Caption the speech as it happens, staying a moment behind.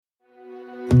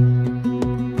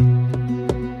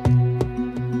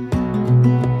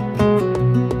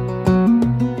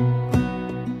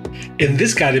In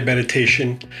this guided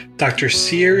meditation, Dr.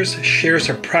 Sears shares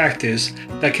a practice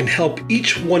that can help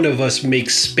each one of us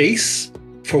make space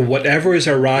for whatever is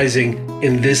arising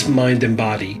in this mind and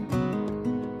body.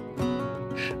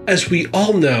 As we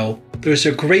all know, there's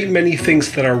a great many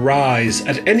things that arise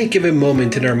at any given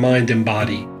moment in our mind and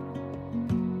body.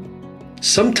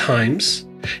 Sometimes,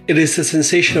 it is the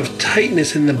sensation of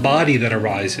tightness in the body that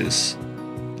arises.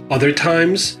 Other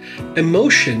times,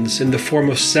 emotions in the form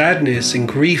of sadness and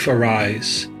grief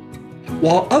arise,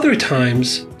 while other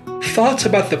times, thoughts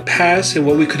about the past and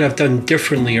what we could have done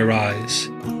differently arise.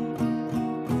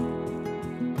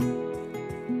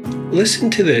 Listen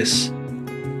to this.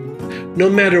 No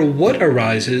matter what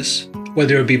arises,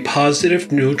 whether it be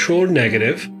positive, neutral, or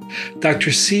negative,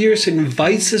 Dr. Sears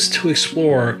invites us to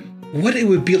explore what it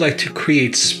would be like to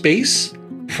create space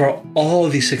for all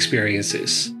of these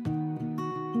experiences.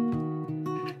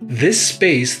 This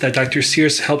space that Dr.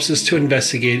 Sears helps us to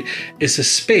investigate is a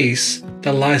space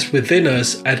that lies within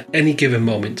us at any given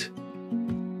moment.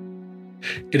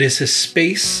 It is a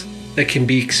space that can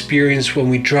be experienced when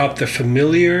we drop the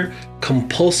familiar,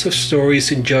 compulsive stories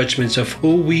and judgments of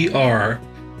who we are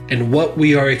and what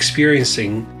we are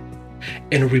experiencing,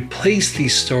 and replace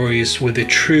these stories with a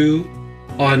true,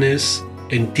 honest,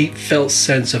 and deep felt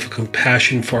sense of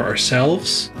compassion for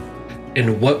ourselves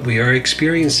and what we are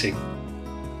experiencing.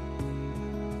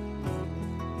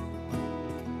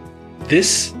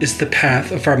 This is the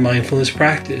path of our mindfulness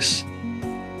practice.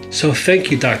 So thank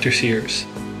you, Dr. Sears.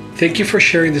 Thank you for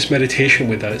sharing this meditation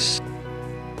with us.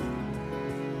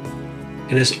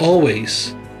 And as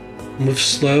always, move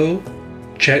slow,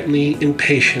 gently, and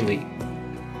patiently,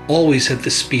 always at the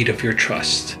speed of your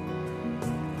trust.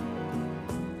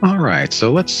 All right,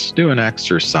 so let's do an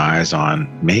exercise on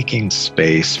making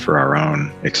space for our own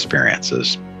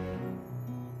experiences.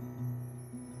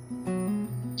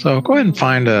 So go ahead and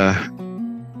find a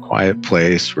quiet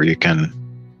place where you can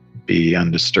be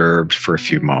undisturbed for a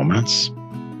few moments,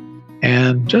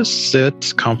 and just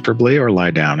sit comfortably or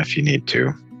lie down if you need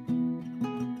to.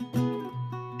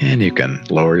 And you can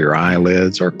lower your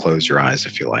eyelids or close your eyes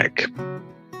if you like.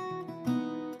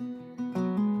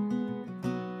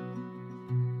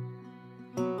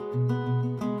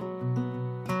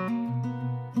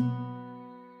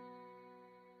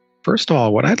 First of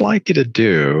all, what I'd like you to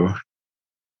do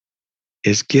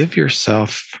is give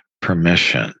yourself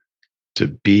permission to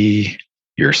be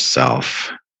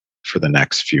yourself for the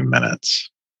next few minutes.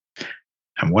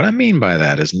 And what I mean by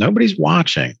that is nobody's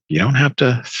watching. You don't have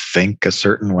to think a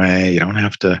certain way. You don't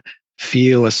have to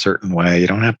feel a certain way. You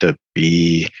don't have to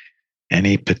be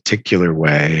any particular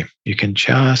way. You can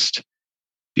just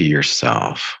be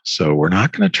yourself. So we're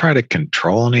not going to try to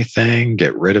control anything,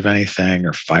 get rid of anything,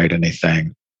 or fight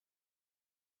anything.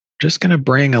 Just going to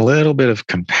bring a little bit of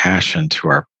compassion to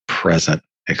our present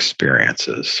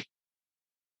experiences.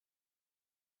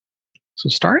 So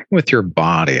starting with your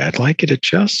body, I'd like you to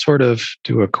just sort of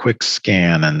do a quick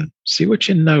scan and see what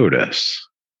you notice.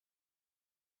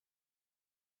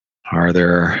 Are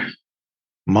there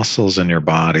muscles in your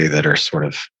body that are sort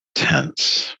of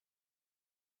tense?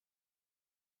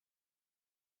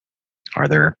 Are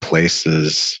there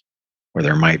places where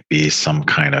there might be some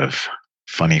kind of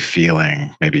funny feeling,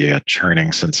 maybe a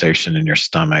churning sensation in your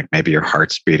stomach, maybe your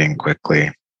heart's beating quickly?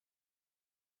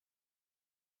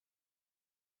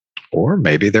 Or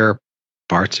maybe there are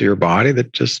parts of your body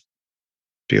that just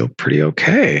feel pretty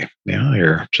okay. You know,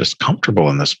 you're just comfortable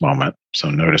in this moment. So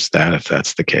notice that if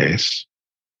that's the case.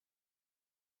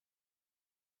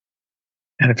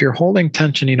 And if you're holding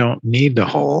tension you don't need to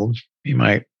hold, you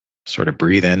might sort of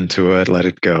breathe into it, let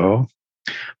it go.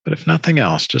 But if nothing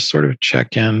else, just sort of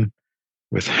check in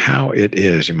with how it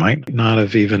is. You might not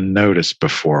have even noticed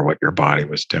before what your body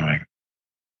was doing.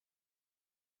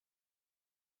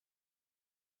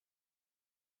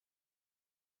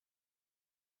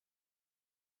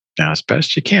 Now, as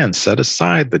best you can, set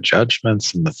aside the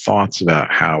judgments and the thoughts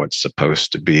about how it's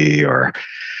supposed to be or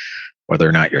whether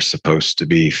or not you're supposed to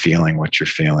be feeling what you're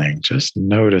feeling. Just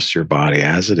notice your body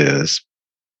as it is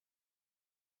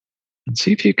and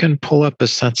see if you can pull up a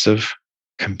sense of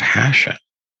compassion.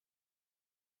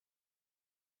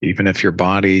 Even if your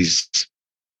body's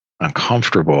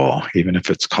uncomfortable, even if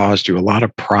it's caused you a lot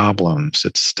of problems,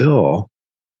 it's still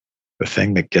the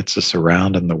thing that gets us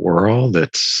around in the world.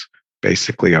 It's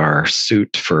basically our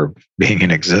suit for being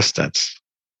in existence.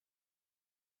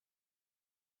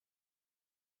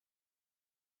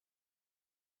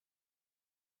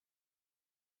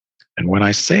 And when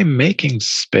I say making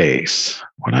space,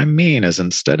 what I mean is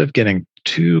instead of getting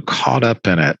too caught up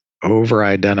in it,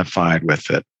 over-identified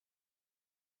with it,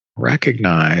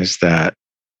 recognize that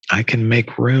I can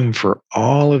make room for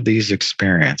all of these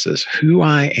experiences. Who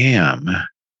I am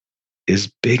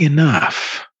is big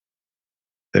enough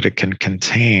that it can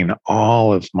contain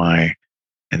all of my,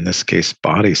 in this case,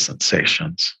 body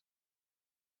sensations.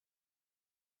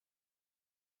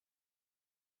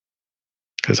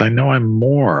 Because I know I'm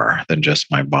more than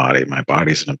just my body. My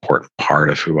body's an important part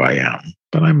of who I am,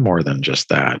 but I'm more than just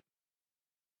that.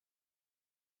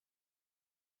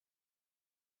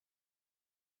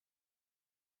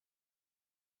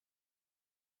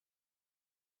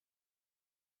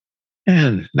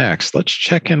 And next, let's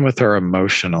check in with our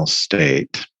emotional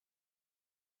state.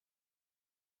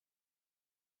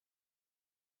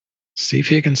 See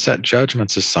if you can set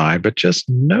judgments aside, but just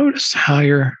notice how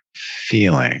you're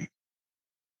feeling.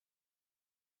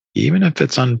 Even if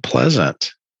it's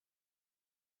unpleasant,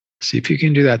 see if you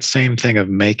can do that same thing of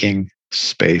making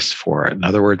space for it. In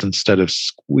other words, instead of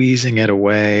squeezing it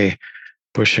away,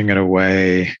 pushing it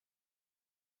away,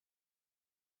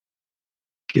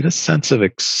 get a sense of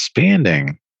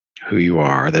expanding who you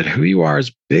are, that who you are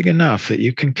is big enough that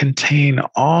you can contain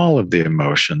all of the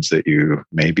emotions that you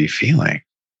may be feeling.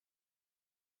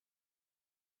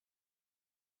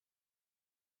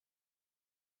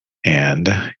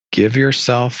 And give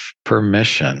yourself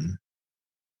permission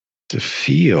to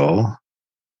feel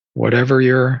whatever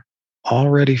you're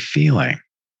already feeling.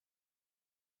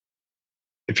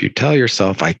 If you tell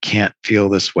yourself, I can't feel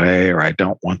this way, or I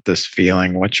don't want this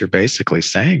feeling, what you're basically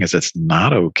saying is it's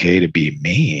not okay to be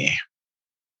me.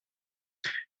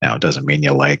 Now, it doesn't mean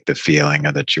you like the feeling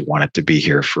or that you want it to be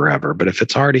here forever, but if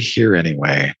it's already here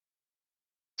anyway,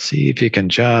 see if you can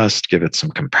just give it some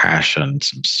compassion,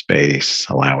 some space,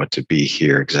 allow it to be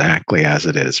here exactly as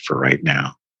it is for right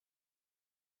now.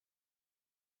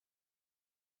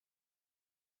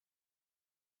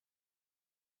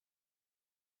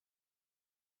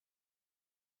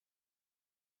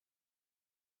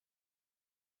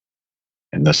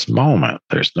 In this moment,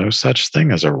 there's no such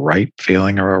thing as a right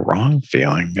feeling or a wrong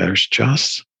feeling. There's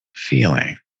just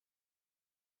feeling.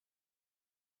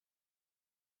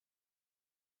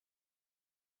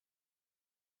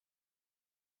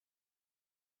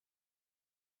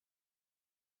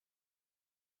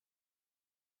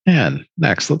 And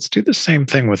next, let's do the same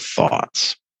thing with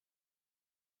thoughts.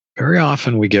 Very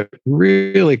often we get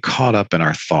really caught up in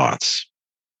our thoughts,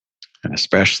 and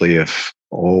especially if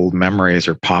old memories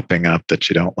are popping up that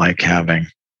you don't like having.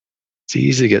 It's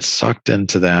easy to get sucked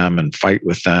into them and fight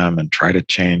with them and try to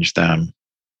change them.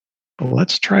 But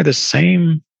let's try the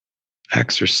same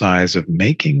exercise of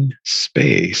making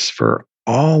space for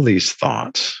all these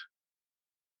thoughts.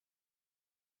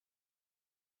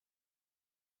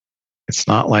 It's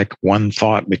not like one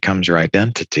thought becomes your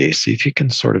identity. See if you can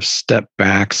sort of step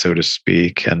back, so to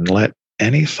speak, and let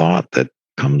any thought that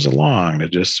comes along to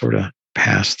just sort of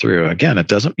pass through. Again, it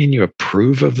doesn't mean you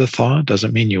approve of the thought,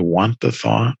 doesn't mean you want the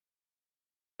thought.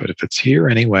 But if it's here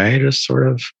anyway, just sort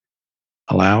of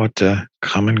allow it to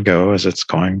come and go as it's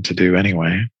going to do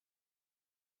anyway.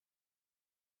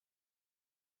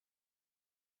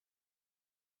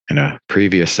 In a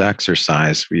previous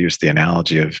exercise, we used the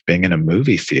analogy of being in a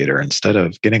movie theater. Instead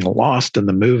of getting lost in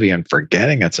the movie and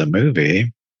forgetting it's a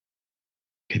movie,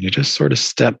 can you just sort of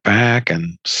step back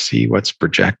and see what's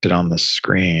projected on the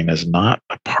screen as not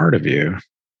a part of you?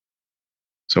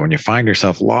 So when you find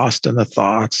yourself lost in the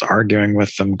thoughts, arguing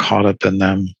with them, caught up in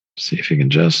them, see if you can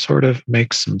just sort of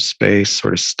make some space,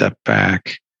 sort of step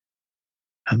back.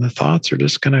 And the thoughts are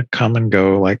just going to come and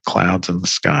go like clouds in the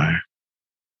sky.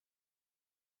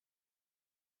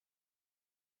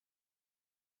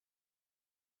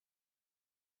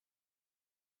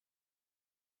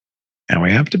 And we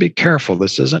have to be careful.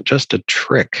 This isn't just a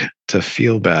trick to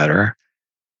feel better,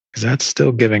 because that's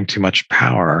still giving too much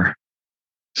power,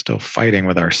 still fighting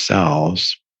with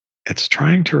ourselves. It's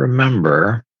trying to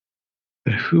remember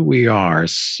that who we are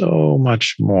is so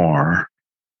much more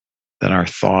than our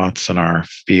thoughts and our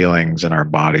feelings and our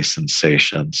body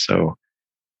sensations. So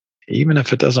even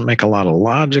if it doesn't make a lot of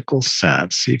logical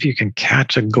sense, see if you can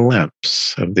catch a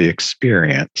glimpse of the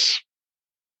experience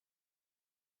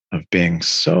of being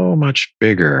so much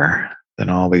bigger than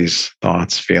all these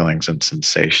thoughts, feelings, and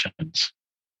sensations.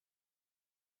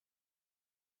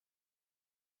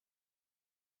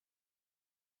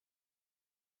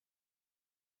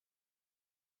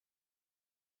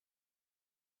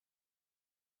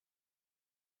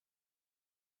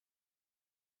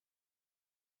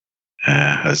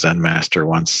 A Zen master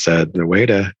once said, the way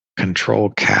to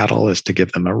control cattle is to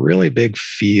give them a really big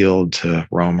field to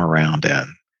roam around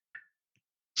in.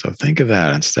 So think of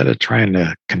that. Instead of trying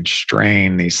to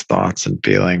constrain these thoughts and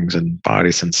feelings and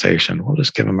body sensation, we'll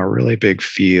just give them a really big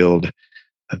field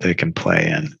that they can play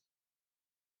in.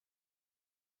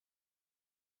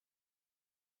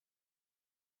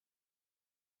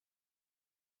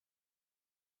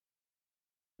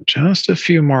 Just a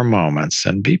few more moments,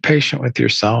 and be patient with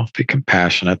yourself. Be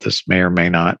compassionate. This may or may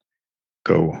not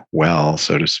go well,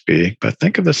 so to speak, but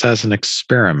think of this as an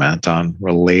experiment on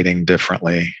relating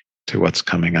differently to what's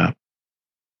coming up.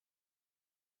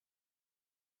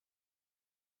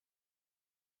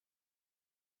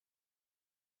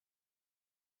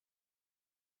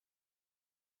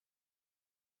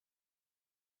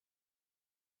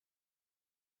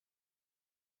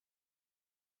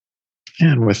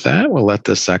 And with that, we'll let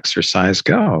this exercise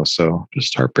go. So just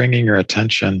start bringing your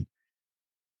attention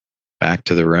back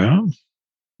to the room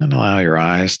and allow your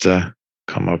eyes to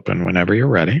come open whenever you're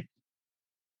ready.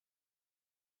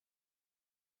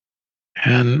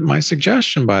 And my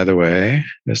suggestion, by the way,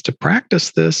 is to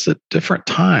practice this at different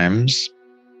times,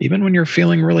 even when you're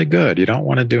feeling really good. You don't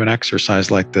want to do an exercise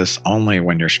like this only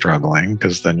when you're struggling,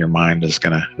 because then your mind is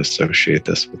going to associate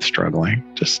this with struggling.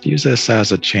 Just use this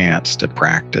as a chance to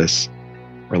practice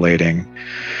relating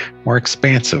more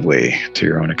expansively to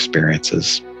your own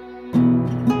experiences.